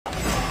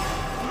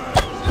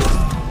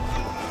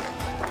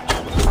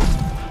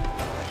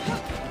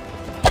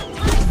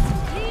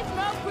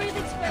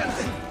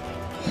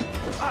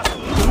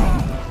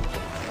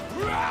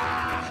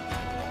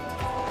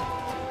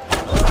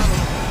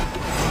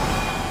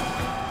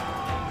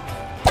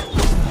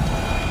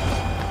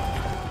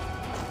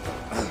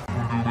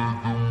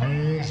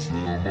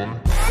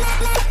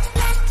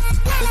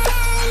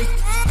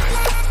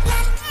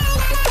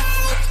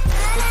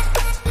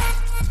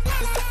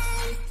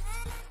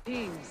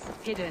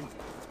hidden.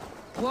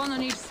 One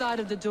on each side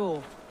of the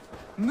door.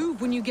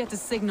 Move when you get the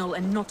signal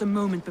and not a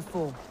moment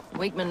before.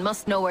 Wigman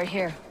must know we're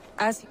here.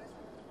 As...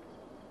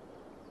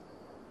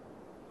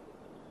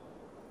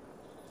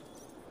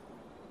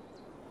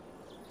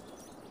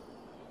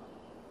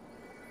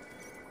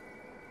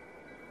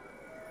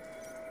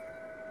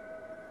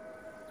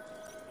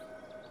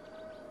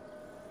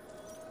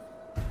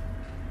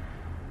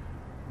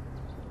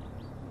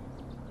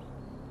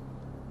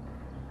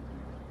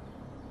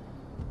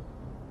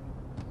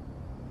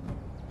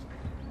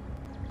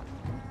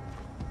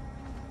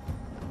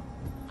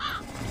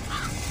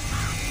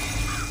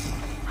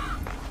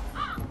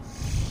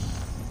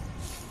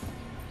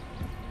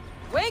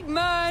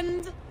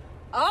 Wigmund!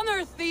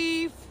 Honor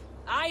thief!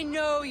 I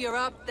know you're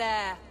up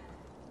there.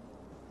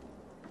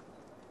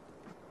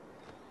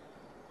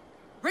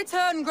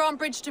 Return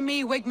Grantbridge to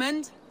me,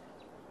 Wigmund.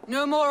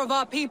 No more of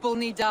our people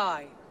need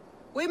die.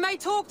 We may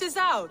talk this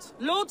out,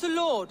 lord to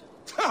lord.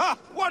 Ha!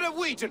 What have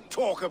we to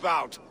talk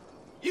about?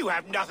 You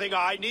have nothing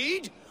I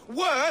need.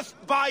 Worth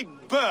by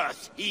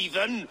birth,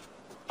 heathen.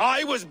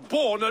 I was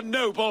born a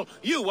noble.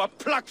 You were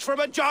plucked from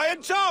a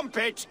giant's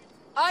armpit.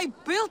 I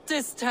built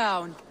this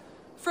town.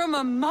 From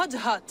a mud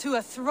hut to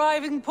a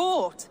thriving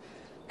port.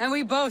 And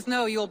we both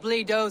know you'll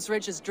bleed those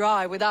riches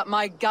dry without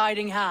my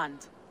guiding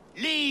hand.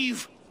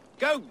 Leave!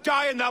 Go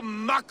die in the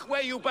muck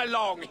where you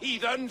belong,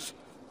 heathens!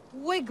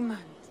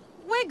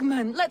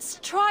 Wigmund, let's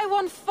try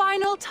one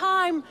final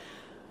time.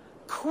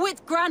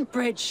 Quit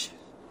Grantbridge.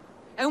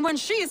 And when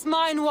she is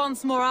mine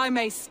once more, I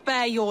may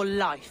spare your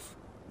life.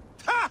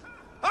 Ha!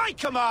 I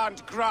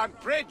command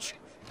Grantbridge.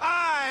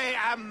 I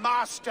am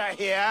master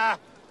here.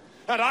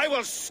 And I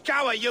will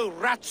scour you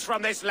rats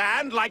from this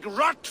land like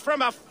rot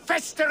from a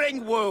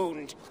festering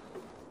wound.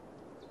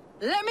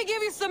 Let me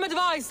give you some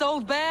advice,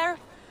 old bear.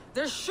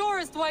 The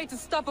surest way to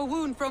stop a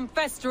wound from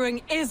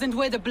festering isn't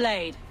with a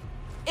blade.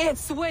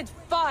 It's with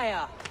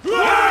fire.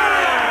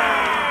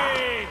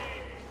 Hooray!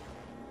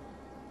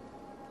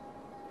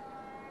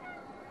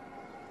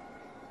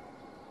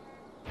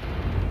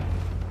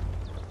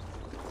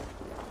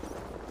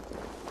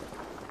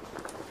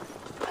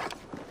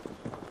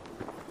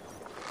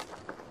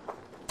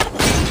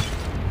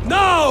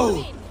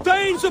 No!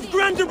 Thanes of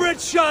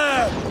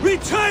Grantbridgeshire!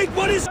 Retake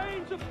what is...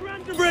 Thanes of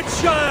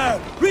Grantbridgeshire!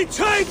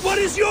 Retake what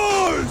is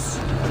yours!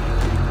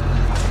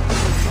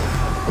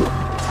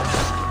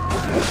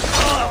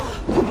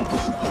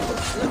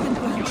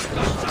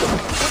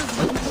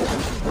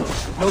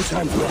 No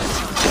time for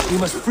us. We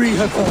must free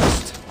her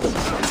first.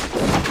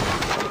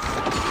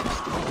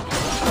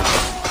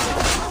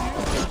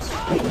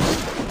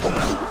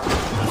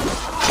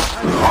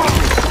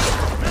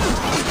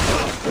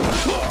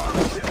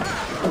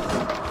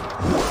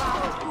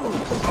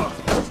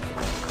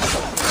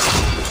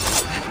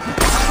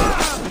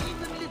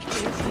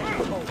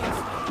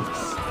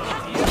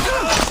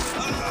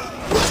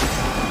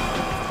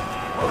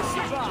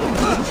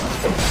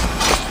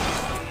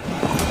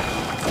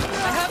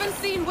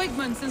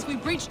 Since we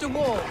breached the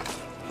wall.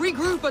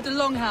 Regroup at the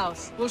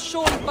Longhouse. We'll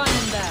surely find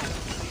him there.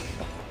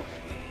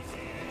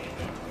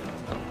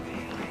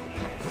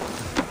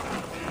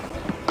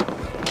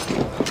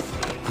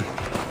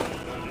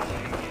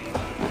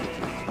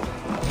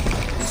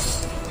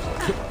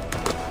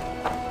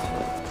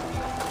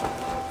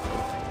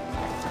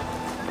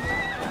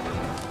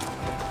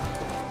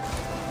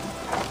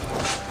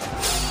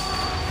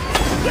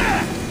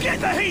 There! Get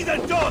the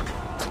heathen dog!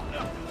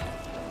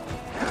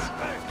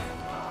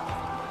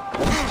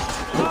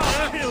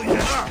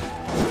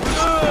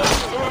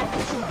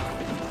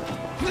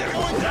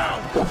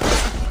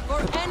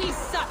 For any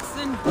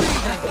Saxon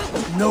breeder.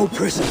 No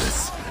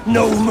prisoners,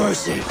 no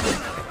mercy.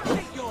 Time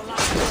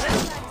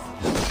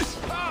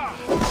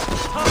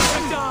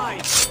to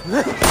die.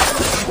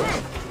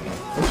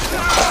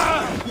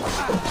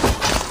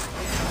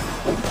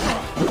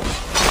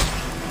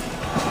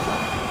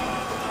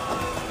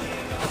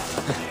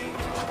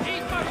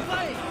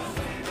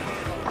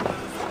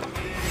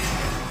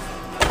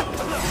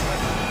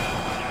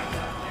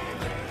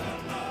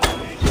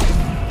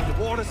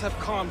 Have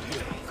calmed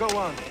here. Go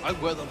on. I'll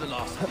weather the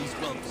last of these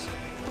floods.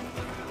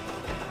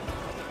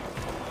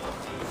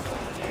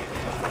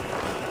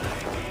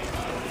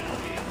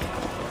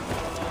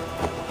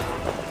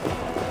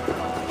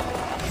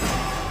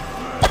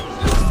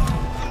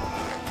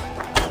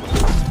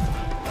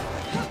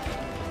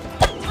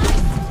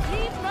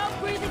 Leave no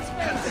breathing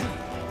space.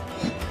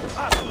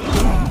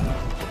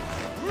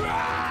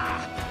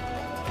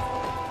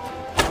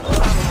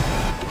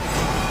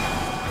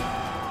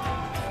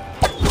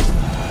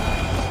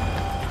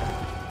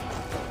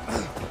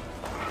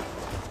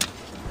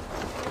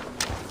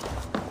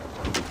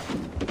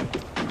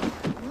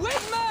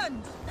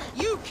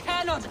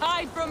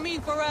 Hide from me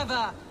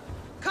forever!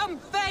 Come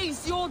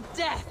face your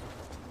death!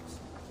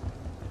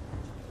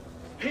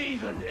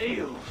 Heathen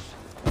eels.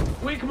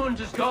 Wigmund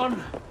is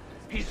gone.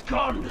 He's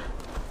gone.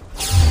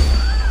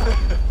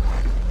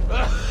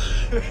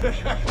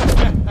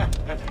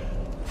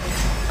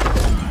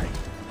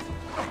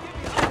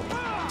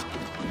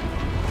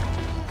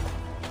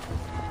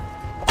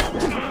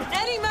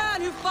 Any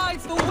man who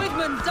fights for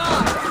Wigman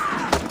dies!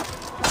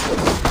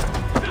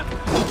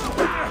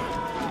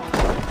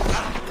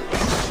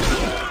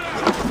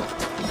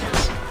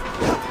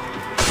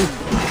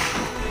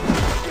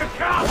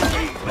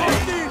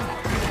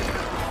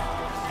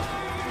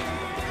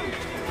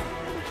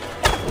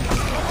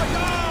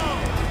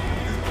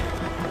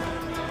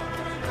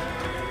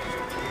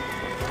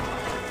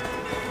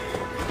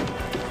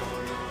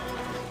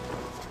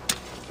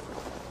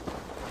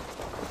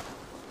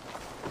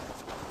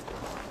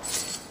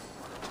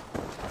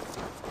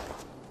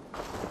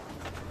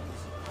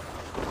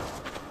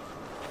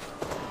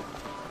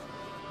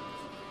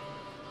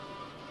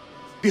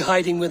 Be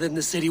hiding within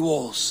the city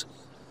walls.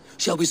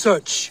 Shall we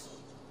search?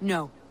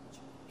 No.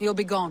 He'll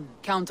be gone.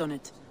 Count on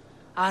it.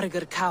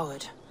 Arger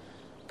coward.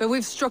 But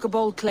we've struck a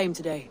bold claim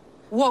today.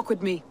 Walk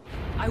with me.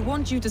 I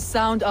want you to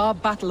sound our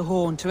battle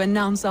horn to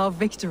announce our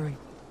victory.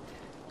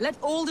 Let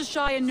all the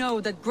Shire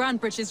know that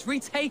Grantebridge is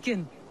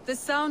retaken. The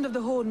sound of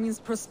the horn means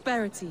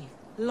prosperity,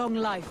 long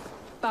life,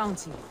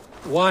 bounty.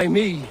 Why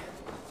me?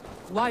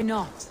 Why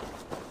not?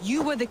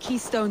 You were the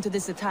keystone to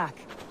this attack.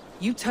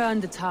 You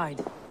turned the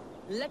tide.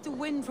 Let the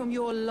wind from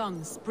your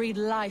lungs breathe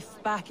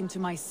life back into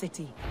my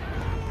city.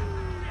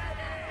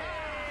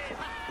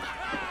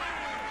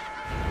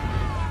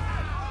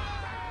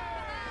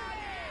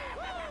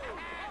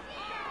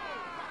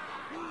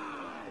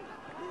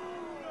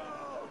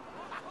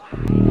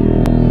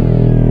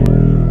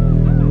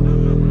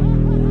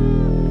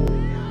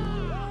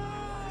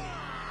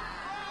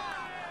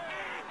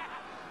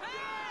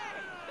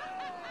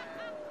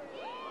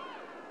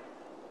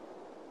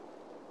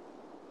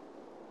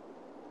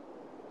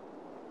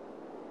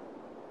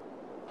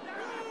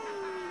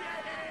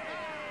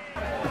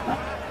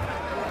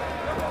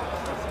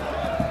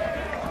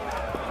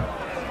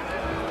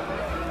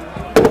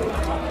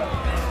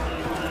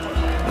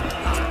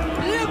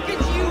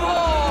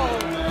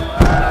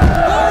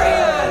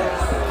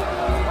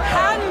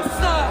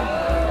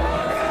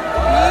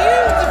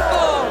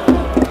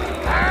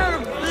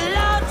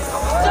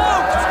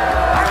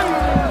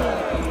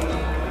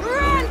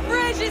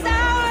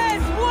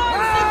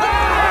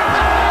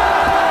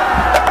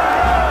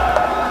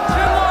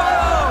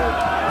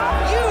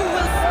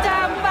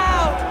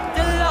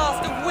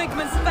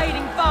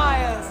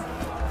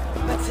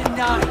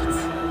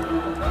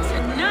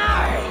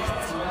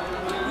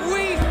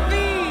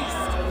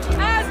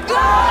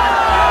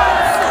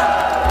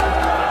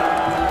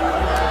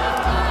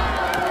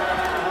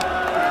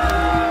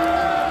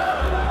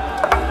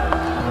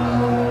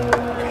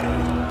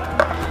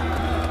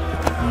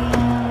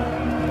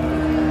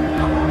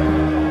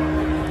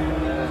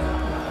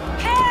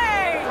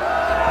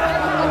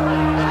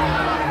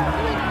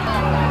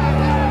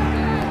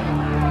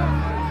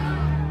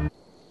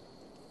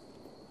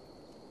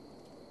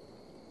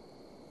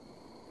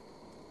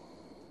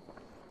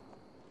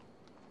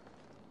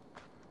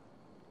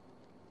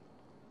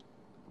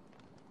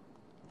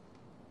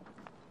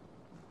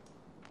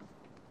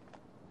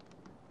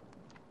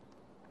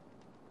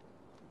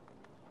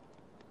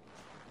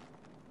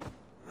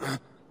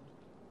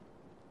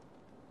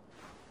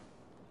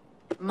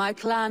 My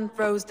clan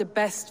throws the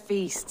best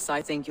feasts,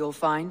 I think you'll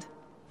find.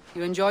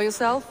 You enjoy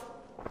yourself?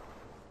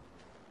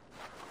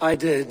 I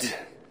did.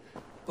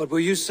 But were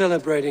you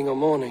celebrating or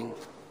mourning?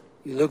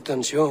 You looked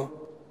unsure.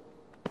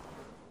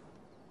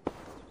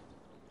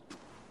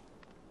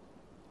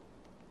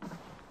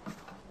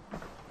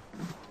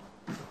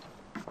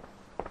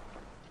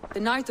 The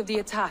night of the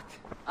attack,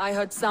 I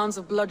heard sounds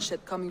of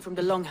bloodshed coming from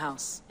the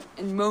Longhouse.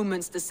 In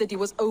moments, the city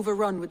was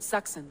overrun with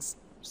Saxons,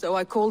 so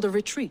I called a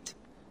retreat.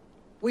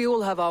 We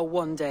all have our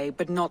one day,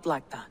 but not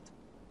like that.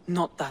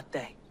 Not that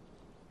day.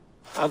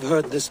 I've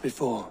heard this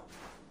before.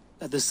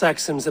 That the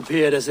Saxons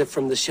appeared as if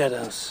from the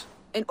shadows.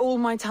 In all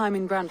my time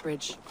in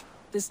Grantebridge,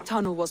 this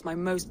tunnel was my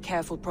most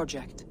careful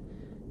project.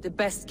 The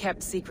best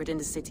kept secret in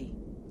the city.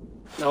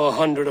 Now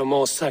 100 or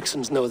more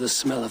Saxons know the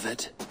smell of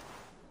it.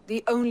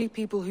 The only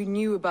people who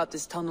knew about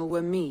this tunnel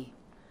were me,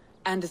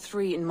 and the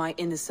 3 in my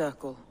inner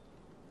circle.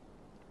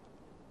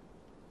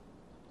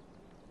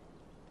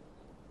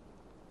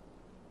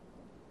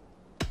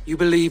 You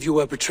believe you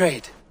were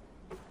betrayed?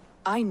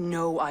 I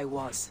know I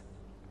was.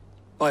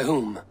 By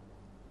whom?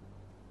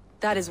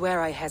 That is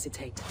where I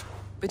hesitate.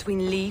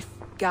 Between Leif,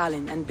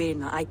 Galin, and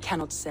Birna, I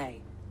cannot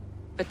say.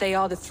 But they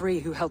are the 3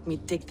 who helped me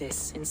dig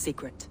this in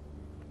secret.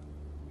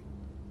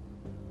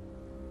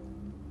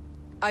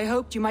 I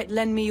hoped you might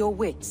lend me your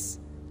wits.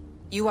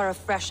 You are a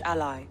fresh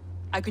ally.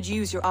 I could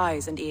use your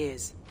eyes and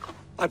ears.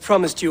 I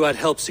promised you I'd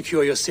help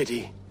secure your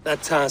city.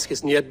 That task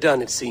isn't yet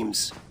done, it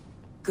seems.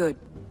 Good.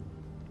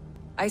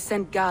 I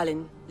sent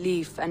Galin,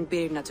 Leif, and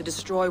Birna to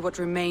destroy what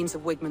remains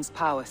of Wigman's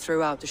power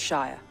throughout the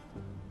Shire.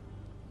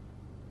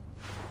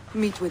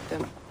 Meet with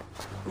them.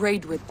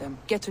 Raid with them.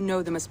 Get to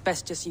know them as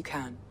best as you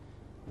can.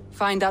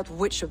 Find out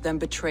which of them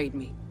betrayed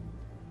me.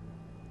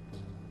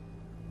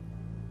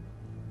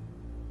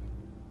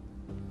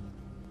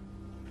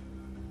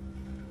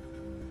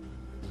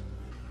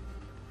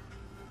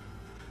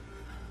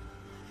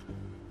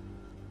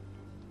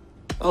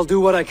 I'll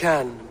do what I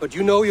can, but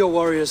you know your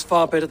warriors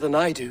far better than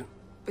I do.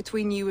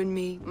 Between you and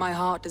me, my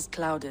heart is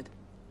clouded.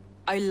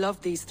 I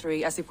love these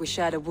three as if we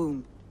shared a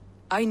womb.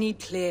 I need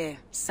clear,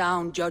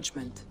 sound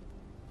judgment.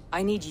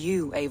 I need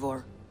you,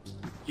 Eivor.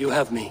 You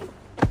have me.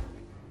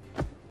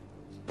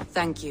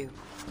 Thank you.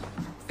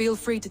 Feel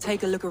free to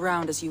take a look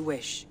around as you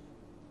wish.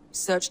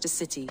 Search the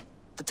city,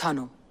 the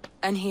tunnel,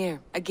 and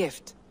here, a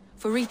gift,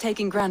 for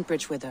retaking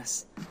Grandbridge with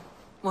us.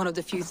 One of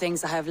the few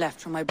things I have left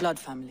from my blood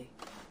family.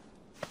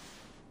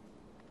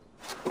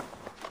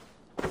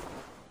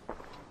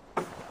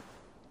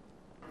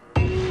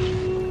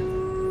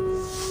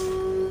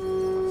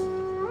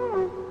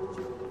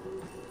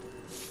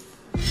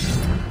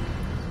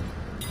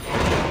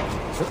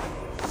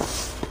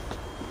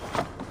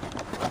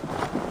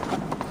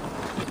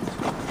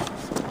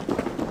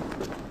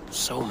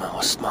 Soma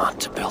was smart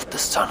to build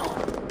this tunnel.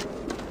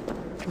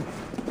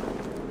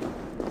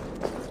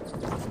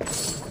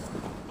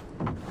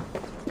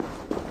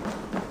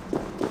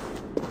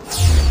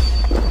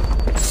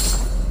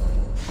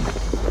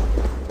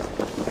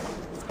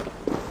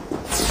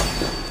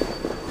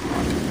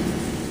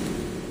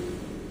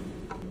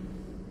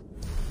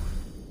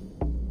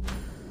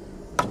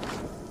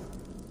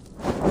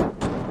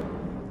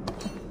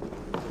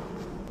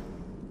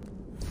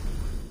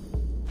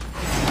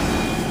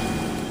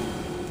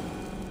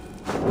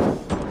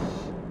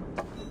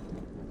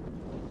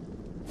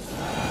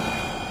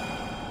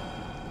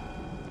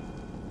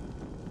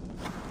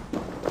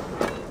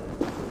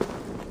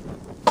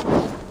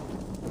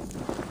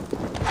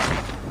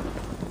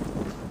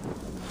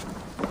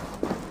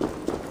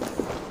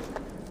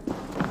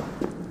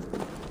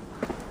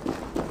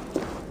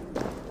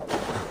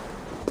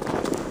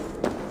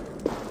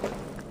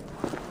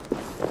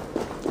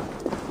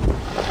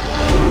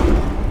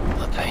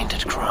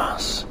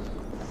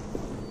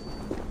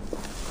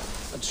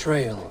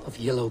 Trail of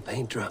yellow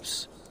paint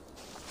drops.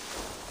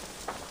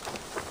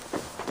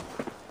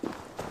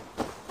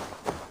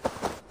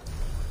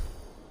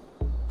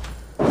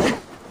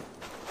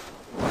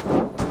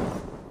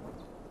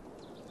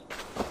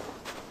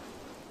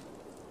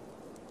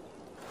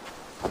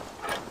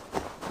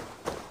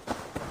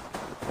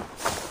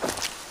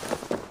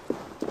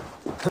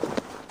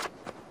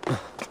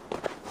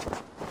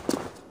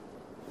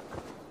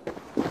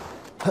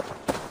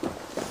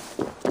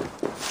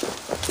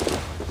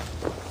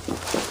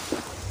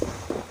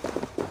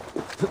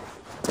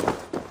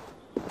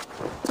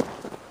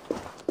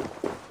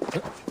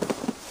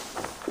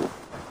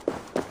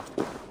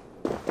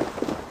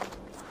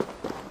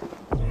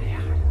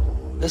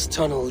 This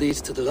tunnel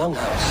leads to the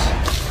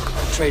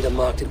Longhouse. The trader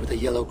marked it with a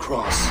yellow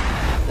cross,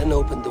 then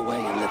opened the way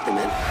and let them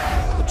in.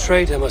 The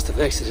trader must have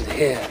exited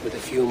here with a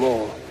few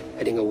more,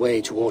 heading away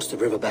towards the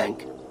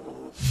riverbank.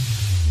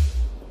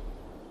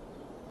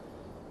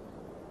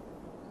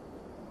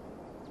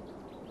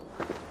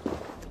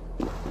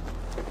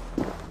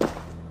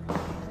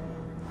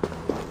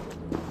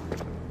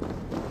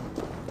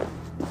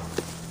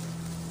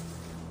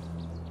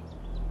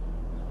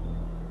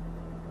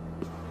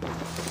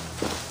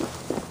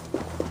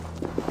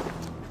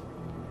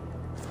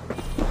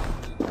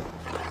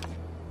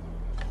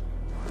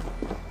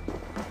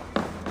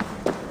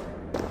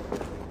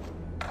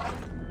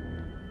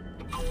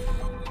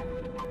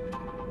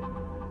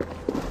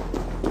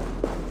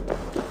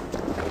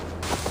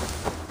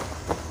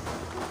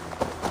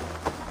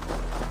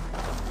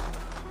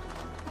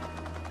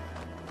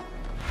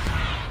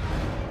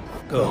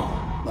 Go,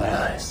 my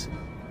eyes.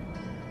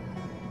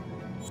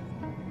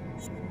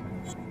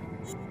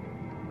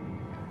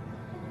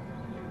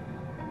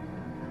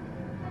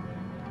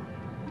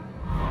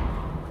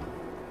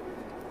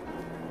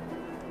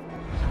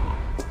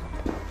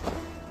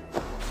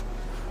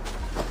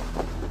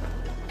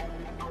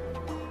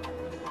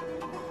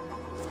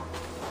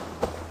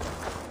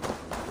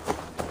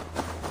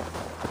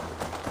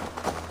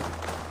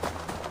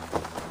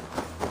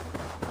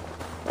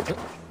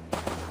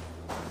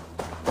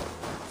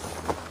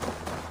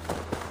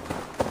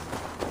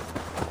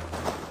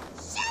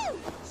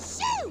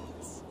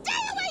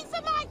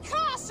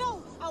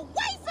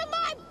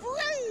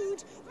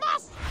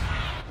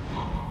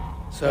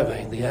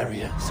 Surveying the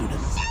area, Sunan.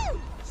 Shoot!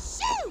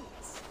 Shoot!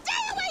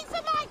 Stay away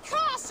from my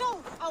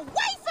castle!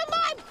 Away from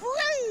my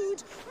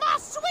brood! My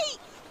sweet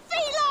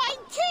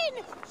feline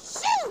kin!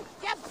 Shoot,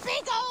 you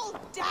big old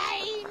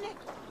Dane!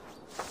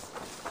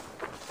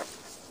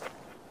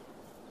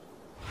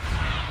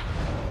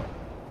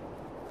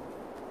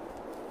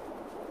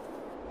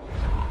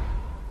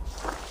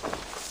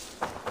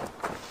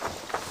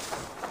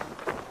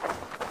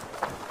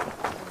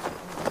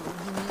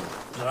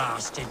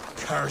 Blasted,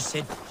 cursed,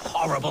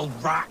 horrible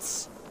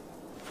rats!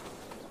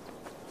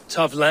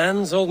 Tough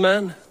lands, old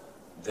man?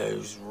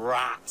 Those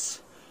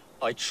rats.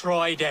 I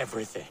tried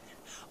everything.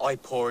 I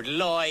poured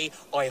lye,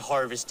 I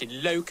harvested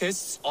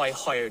locusts, I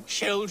hired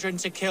children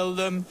to kill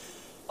them.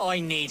 I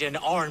need an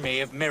army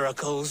of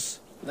miracles.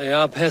 They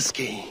are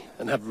pesky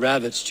and have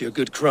ravaged your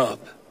good crop.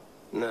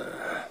 Nah,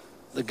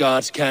 the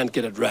gods can't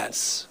get at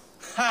rats.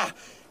 Ha!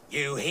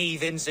 You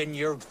heathens and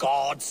your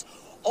gods.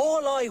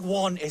 All I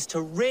want is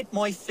to rid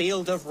my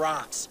field of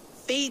rats.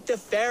 Feed the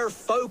fair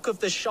folk of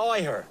the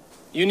Shire.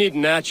 You need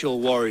natural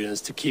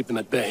warriors to keep them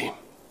at bay.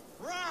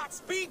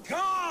 Rats, be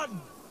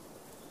gone!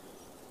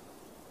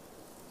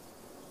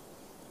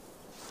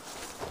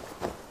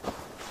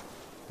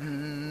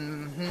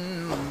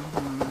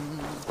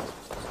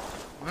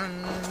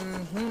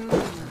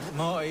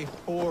 My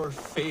poor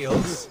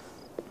fields.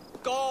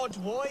 God,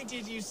 why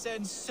did you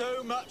send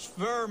so much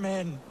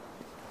vermin?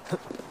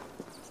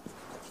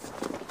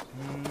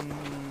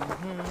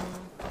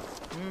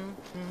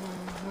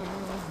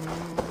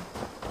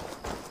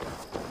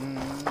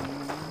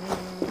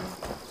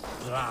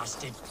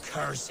 Blasted,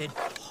 cursed,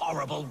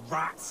 horrible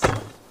rats!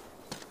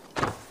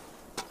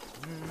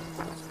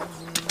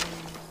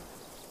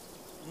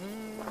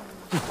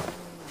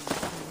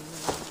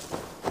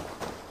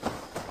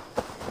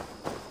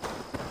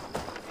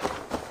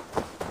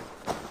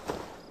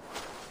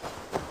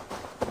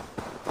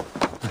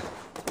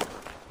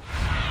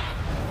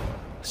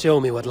 Show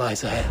me what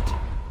lies ahead.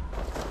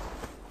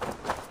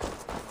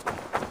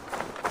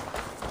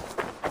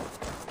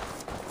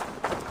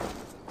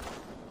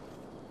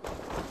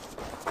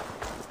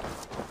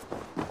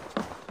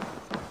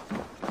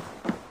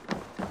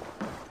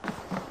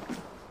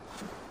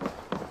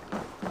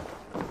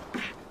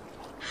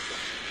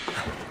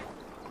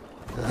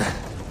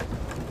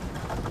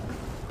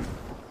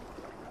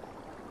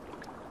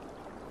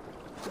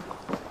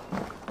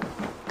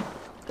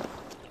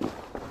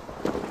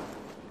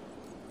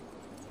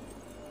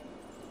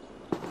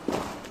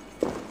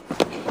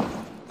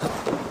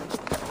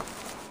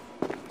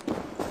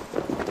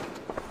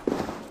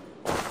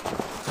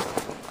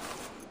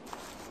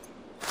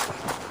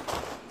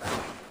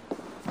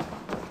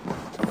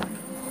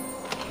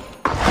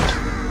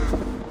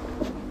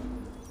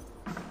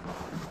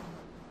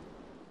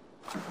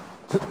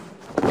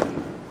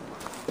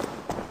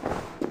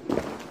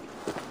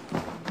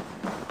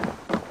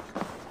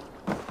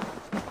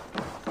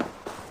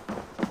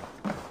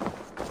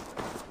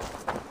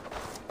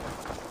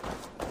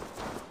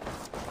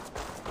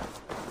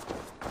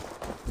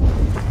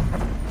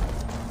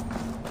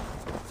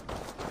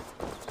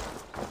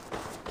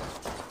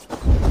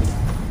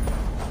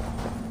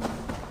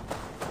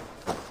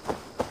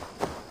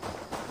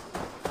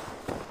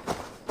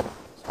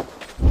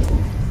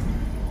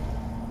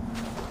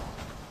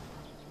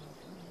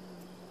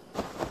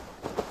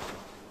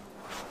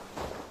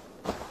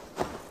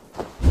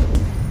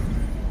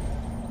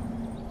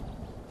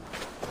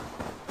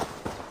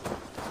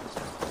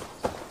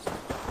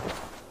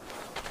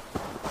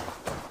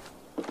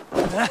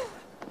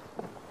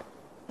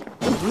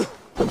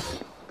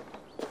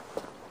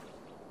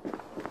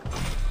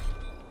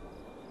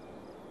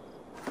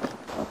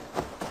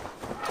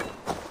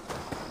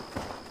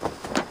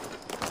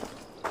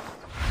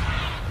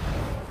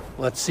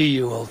 What see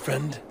you, old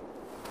friend?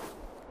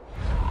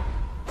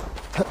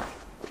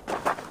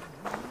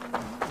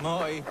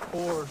 My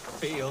poor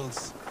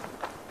fields.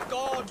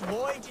 God,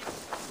 why did...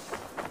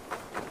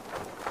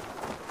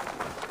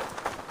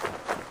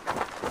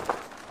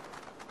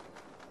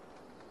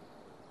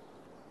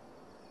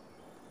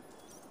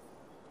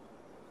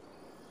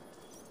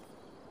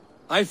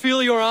 I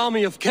feel your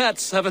army of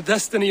cats have a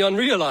destiny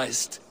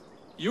unrealized.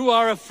 You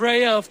are a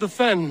Freya of the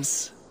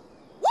Fens.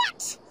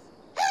 What?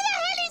 Who the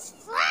hell is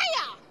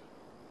Freya?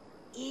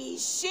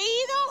 Is she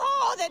the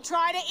whore that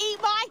tried to eat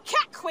my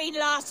cat queen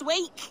last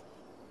week?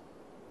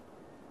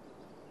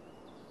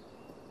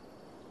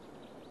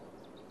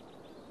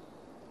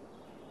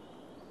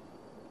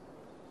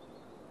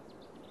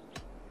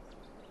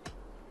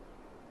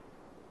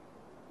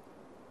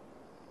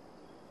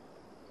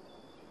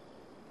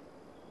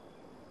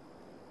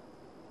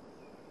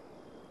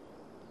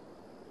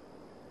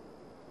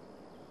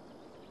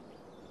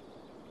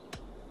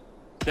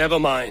 Never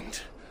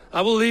mind.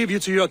 I will leave you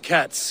to your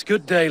cats.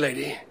 Good day,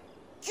 lady.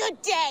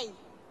 Good day.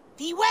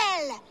 Be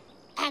well,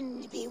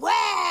 and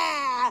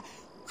beware.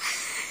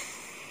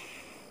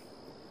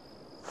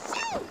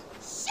 Shoot!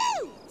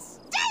 Shoot!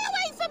 Stay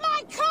away from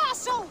my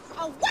castle!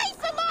 Away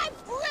from my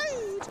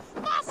brood!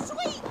 My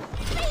sweet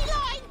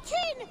feline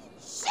kin!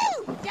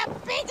 Shoot, you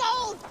big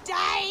old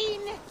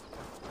Dane!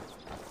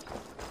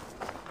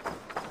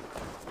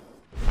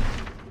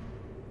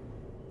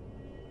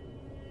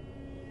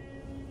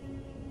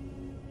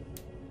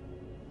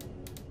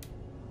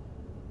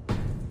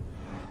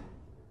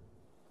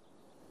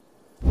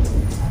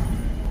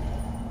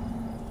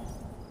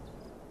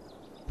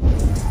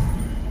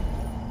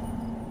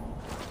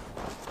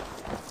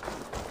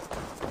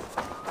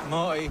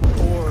 My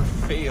poor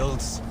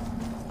fields.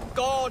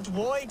 God,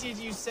 why did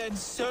you send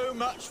so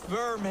much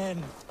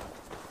vermin?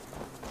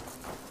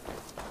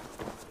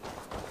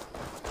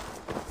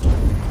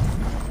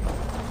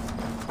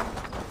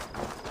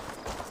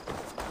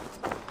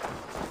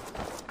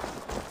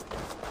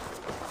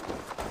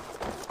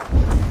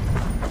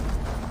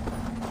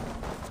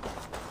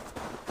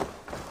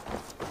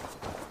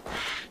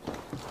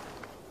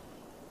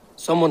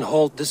 Someone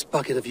hauled this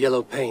bucket of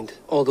yellow paint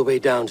all the way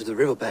down to the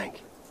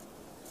riverbank.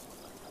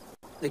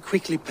 They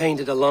quickly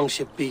painted a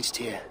longship beached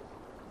here.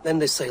 Then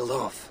they sailed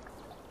off,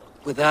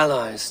 with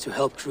allies to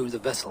help crew the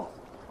vessel.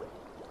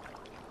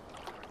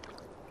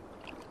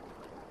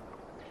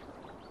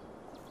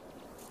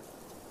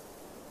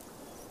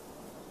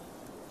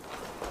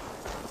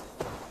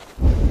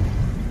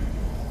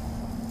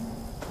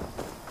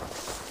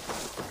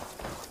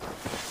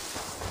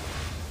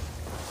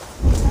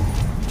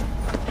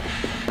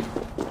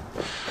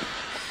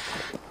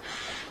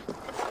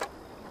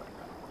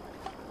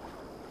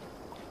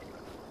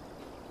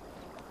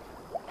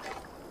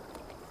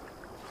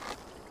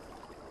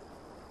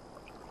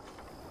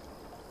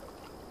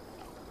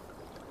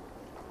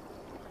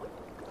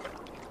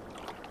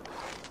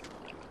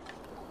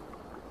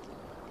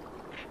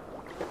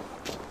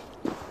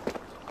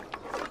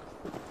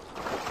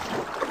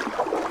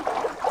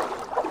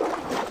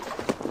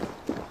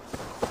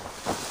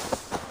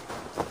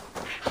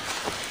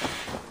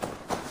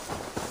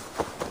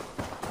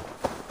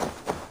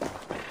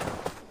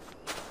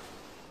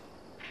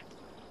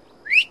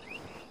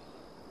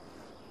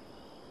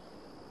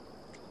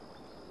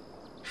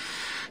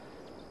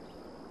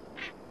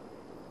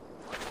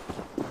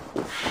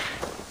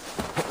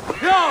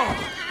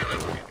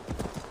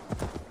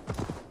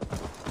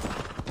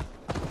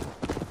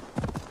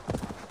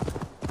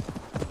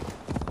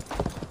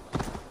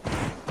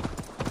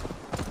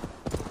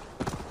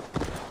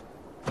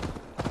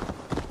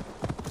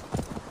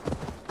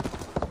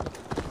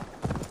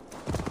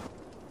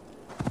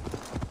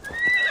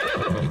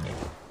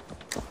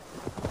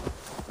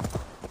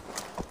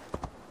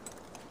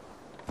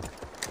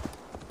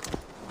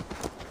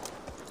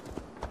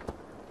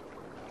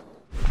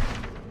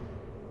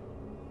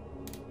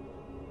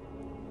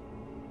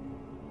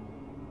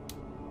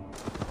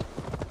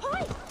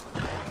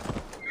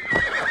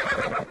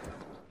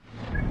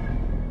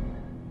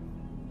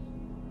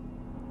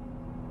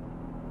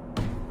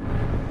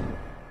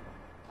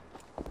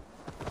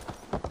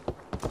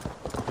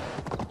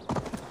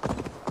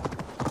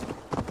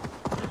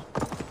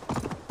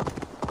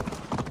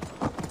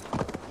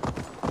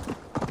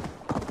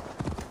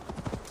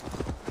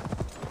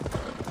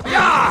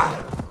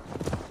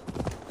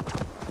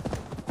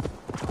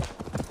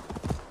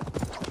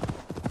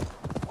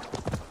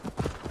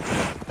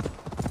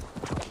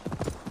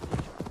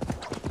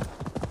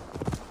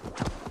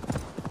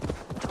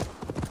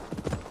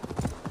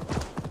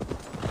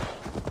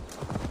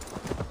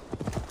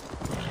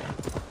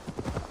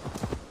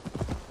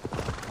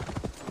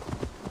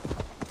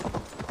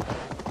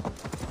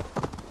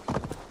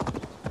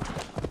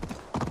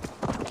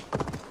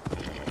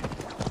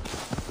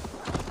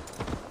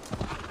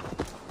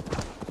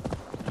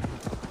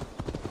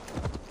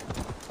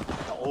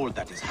 All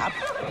that is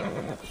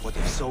happened. What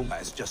if Soma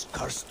is just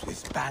cursed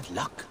with bad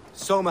luck?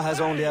 Soma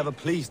has only ever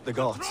pleased the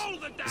gods.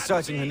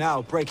 Deserting her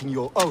now, breaking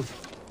your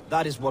oath,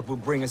 that is what will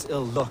bring us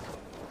ill luck.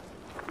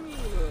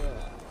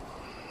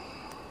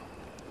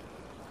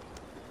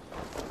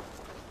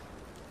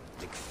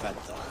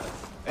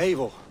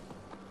 Eivor,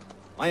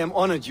 I am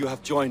honored you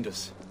have joined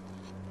us.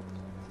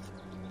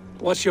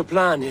 What's your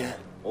plan here?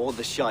 All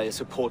the Shire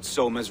support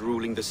Soma's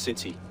ruling the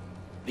city.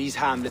 These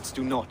hamlets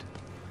do not.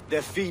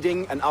 They're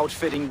feeding and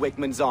outfitting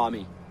Wigmund's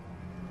army.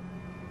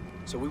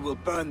 So we will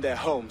burn their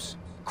homes,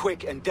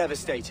 quick and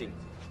devastating,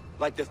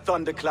 like the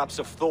thunderclaps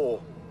of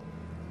Thor.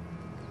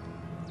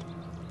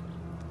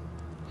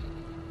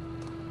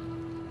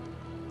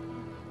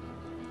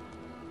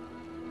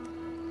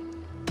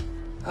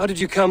 How did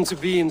you come to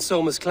be in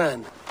Soma's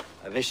clan?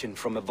 A vision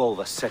from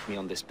Evolva set me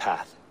on this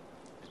path.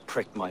 It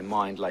pricked my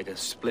mind like a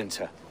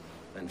splinter,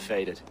 then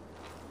faded.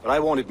 But I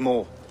wanted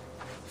more.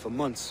 For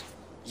months,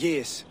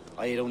 years,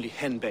 I ate only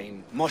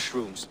henbane,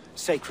 mushrooms,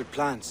 sacred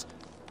plants,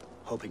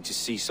 hoping to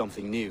see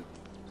something new.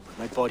 But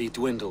my body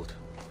dwindled.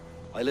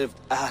 I lived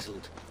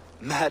addled,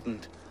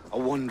 maddened, a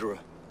wanderer,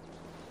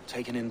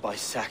 taken in by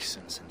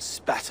Saxons and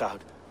spat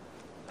out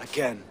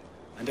again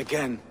and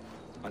again,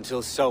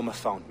 until Soma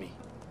found me,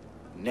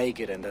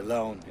 naked and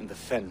alone in the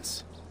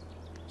fens.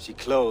 She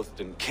clothed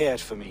and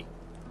cared for me,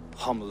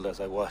 humbled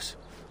as I was.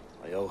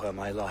 I owe her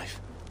my life.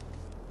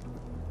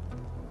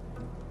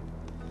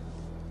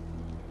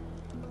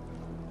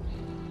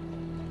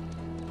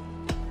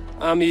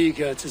 I'm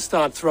eager to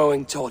start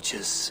throwing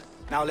torches.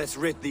 Now let's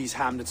rid these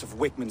hamlets of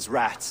Wigmund's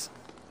rats.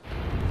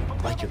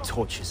 Light your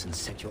torches and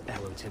set your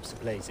arrow tips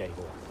ablaze,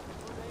 Eivor.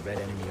 The red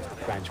enemy of the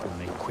French will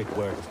make quick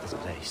work of this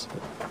place.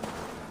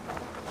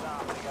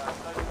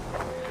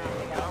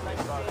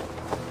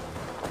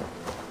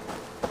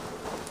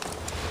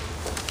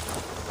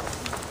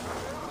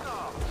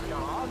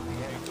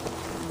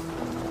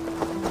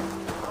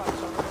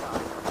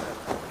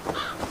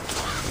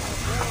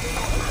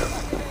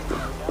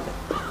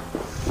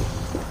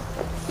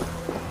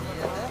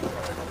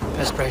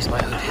 Let's brace my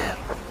hood here.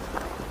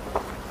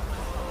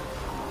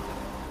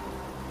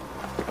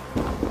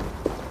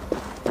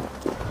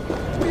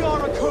 We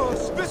are a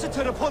curse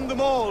visited upon them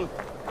all!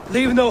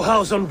 Leave no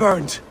house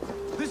unburned.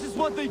 This is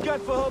what they get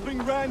for helping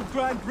Rand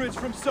Grand Bridge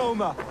from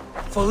Soma.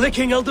 For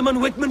licking Alderman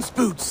Wigmund's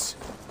boots.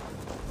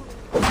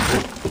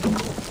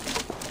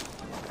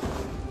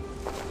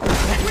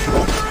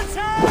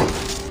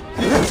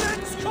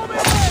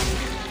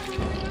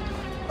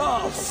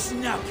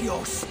 snap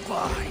your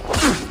spine!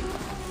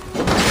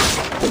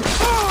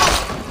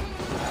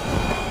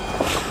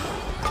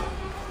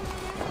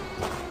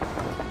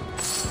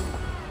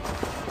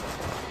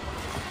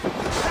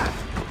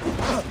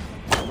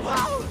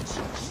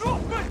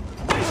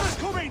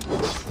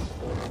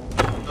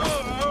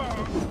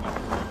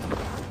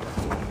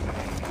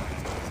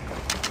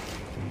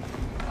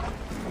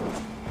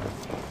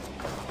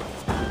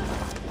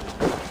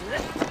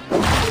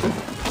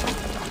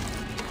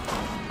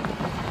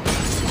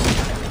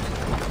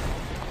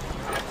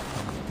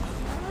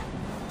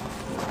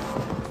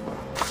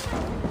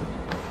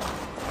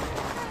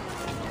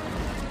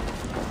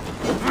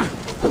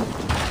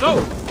 No!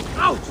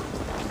 Out!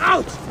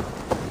 Out!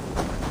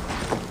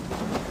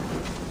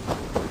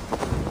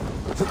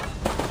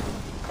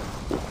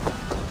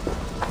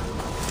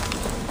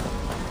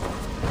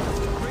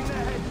 Bring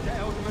their heads to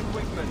Elderman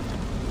Wigman.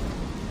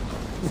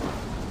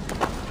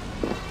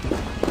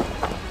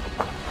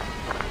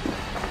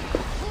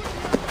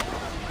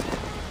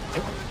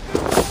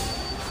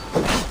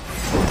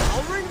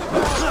 I'll ring the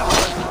bell!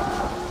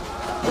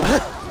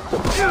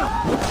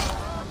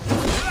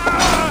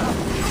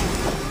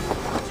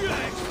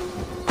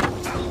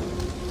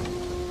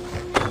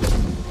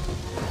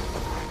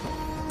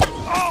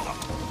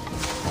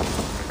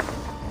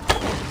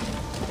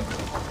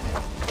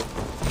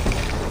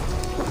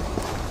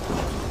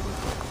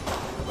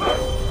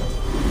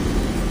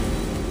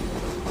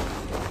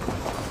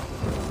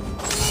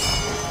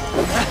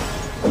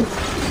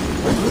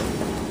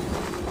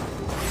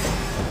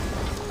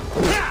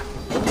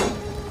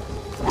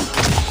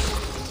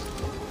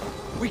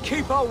 We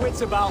keep our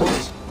wits about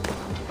us.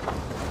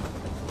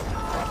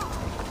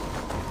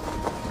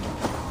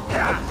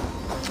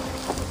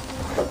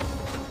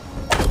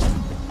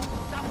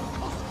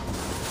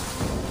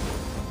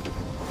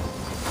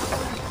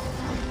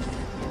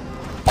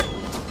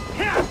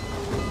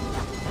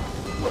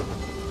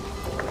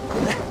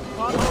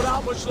 Can't hold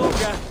out much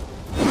longer.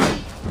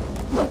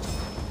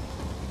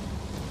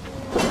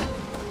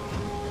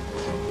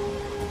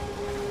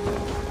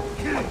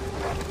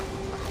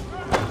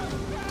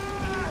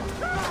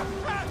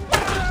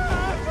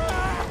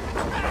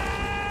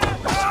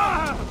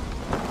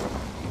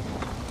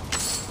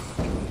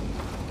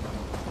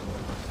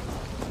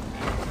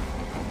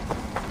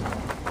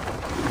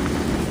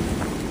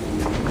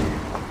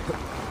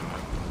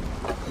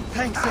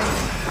 Thanks,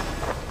 Aiden.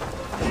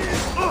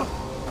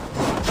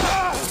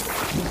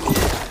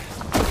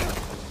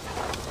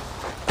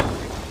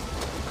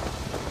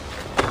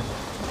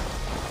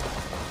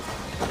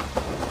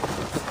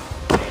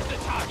 Here's the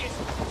target.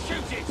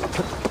 Shoot it!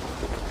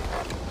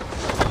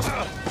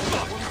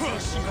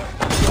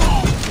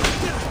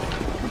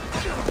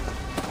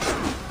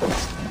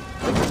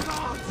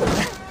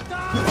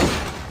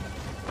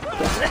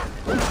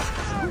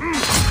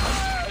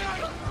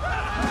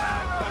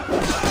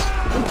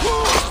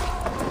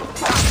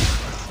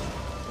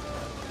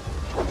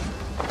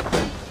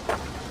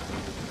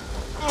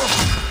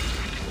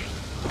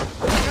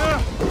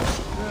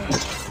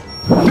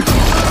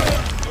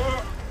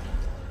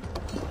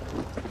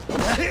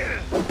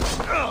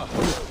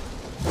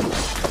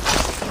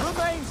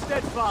 Remain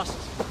steadfast.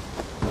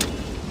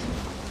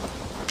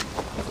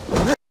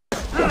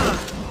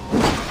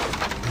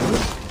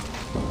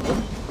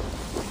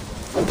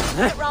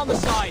 Get round the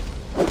side.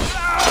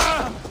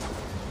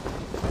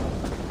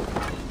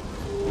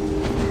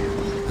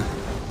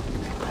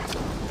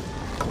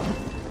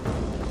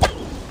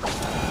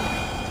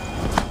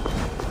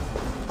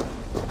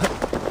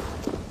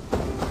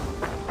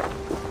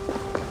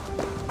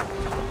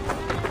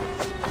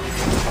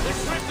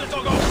 Let's rip the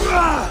dog off!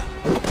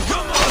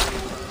 Come on!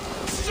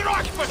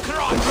 Strike for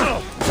Christ!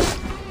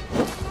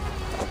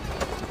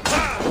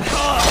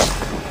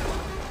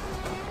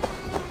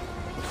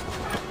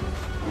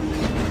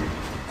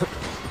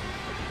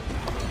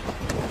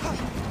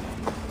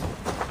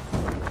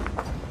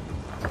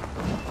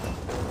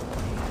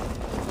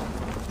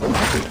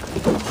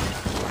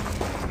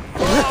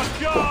 Oh,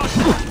 God!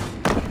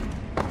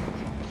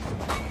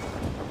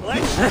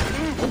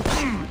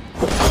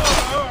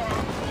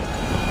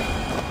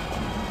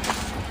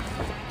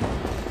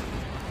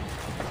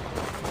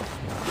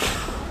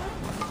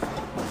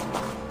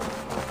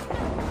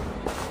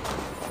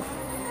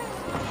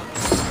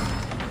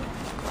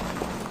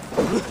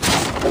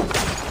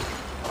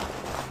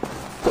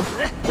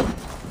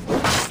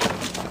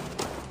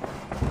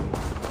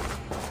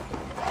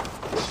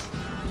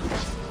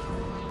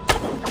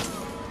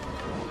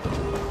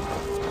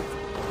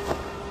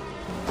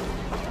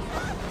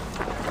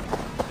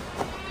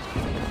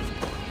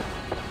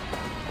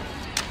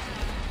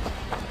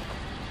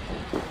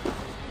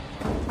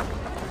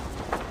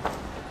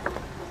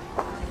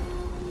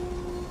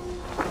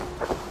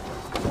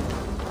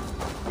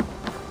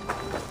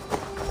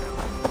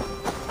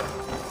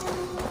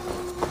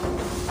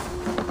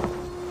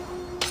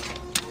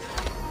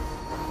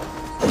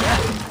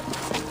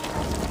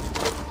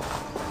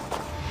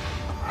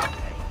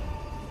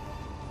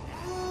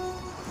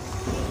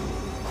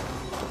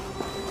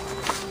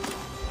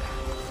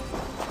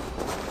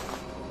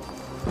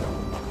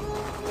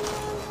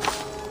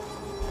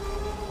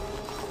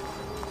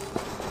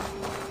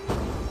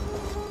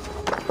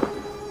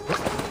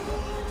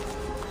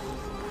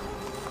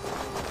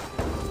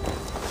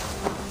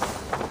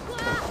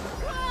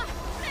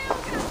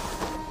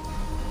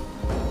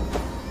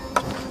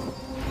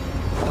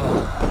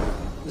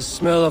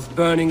 smell of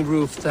burning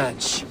roof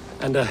thatch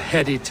and a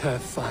heady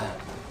turf fire.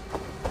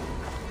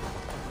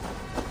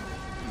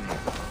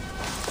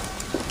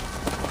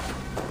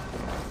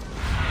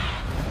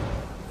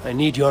 I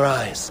need your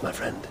eyes, my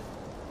friend.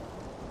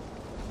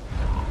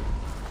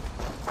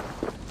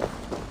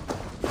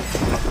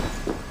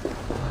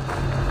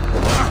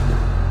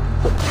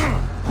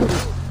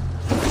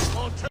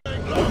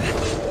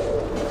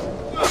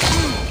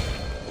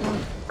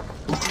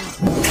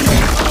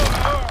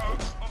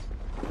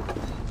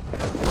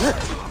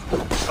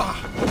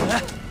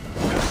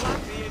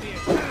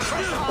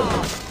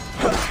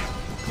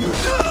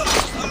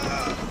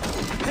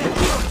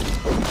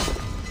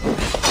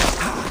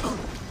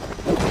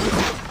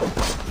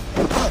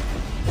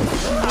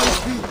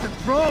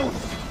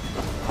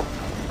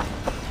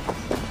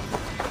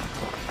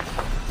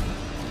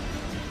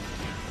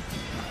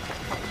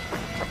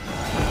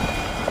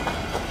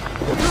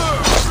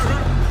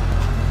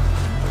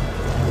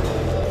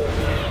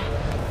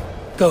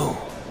 Go,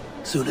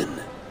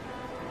 Zulin.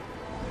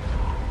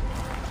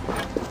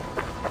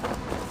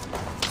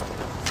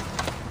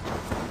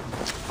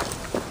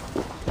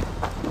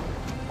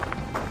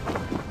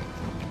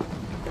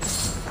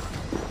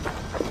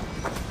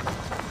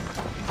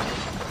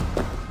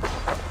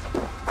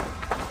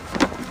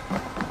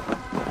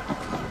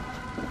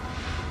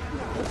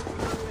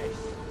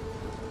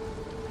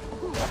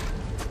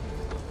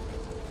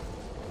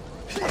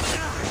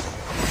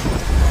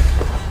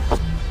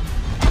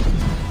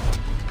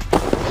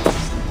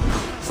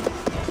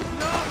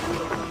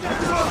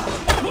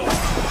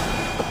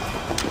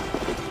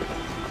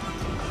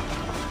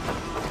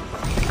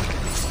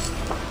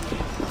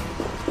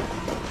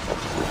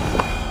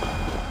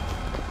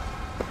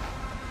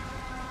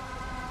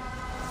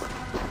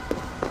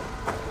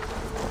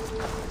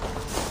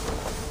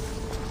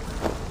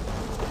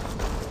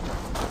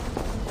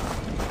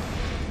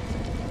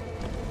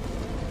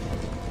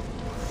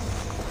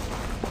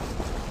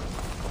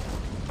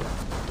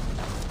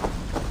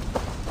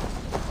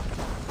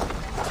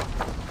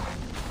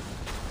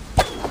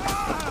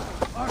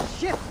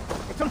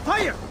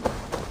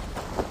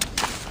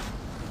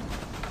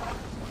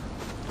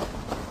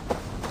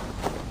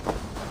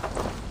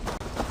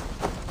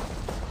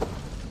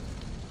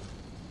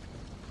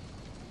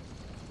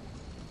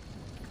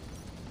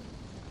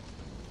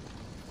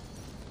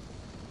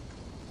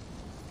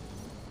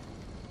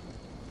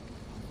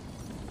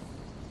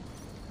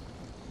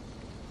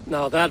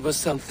 Now that was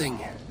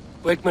something.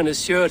 Wickman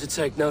is sure to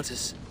take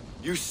notice.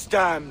 You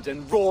stamped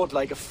and roared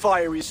like a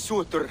fiery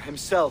Surtur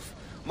himself,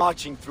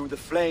 marching through the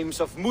flames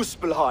of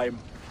Muspelheim.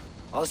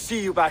 I'll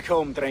see you back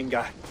home,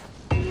 Drenga.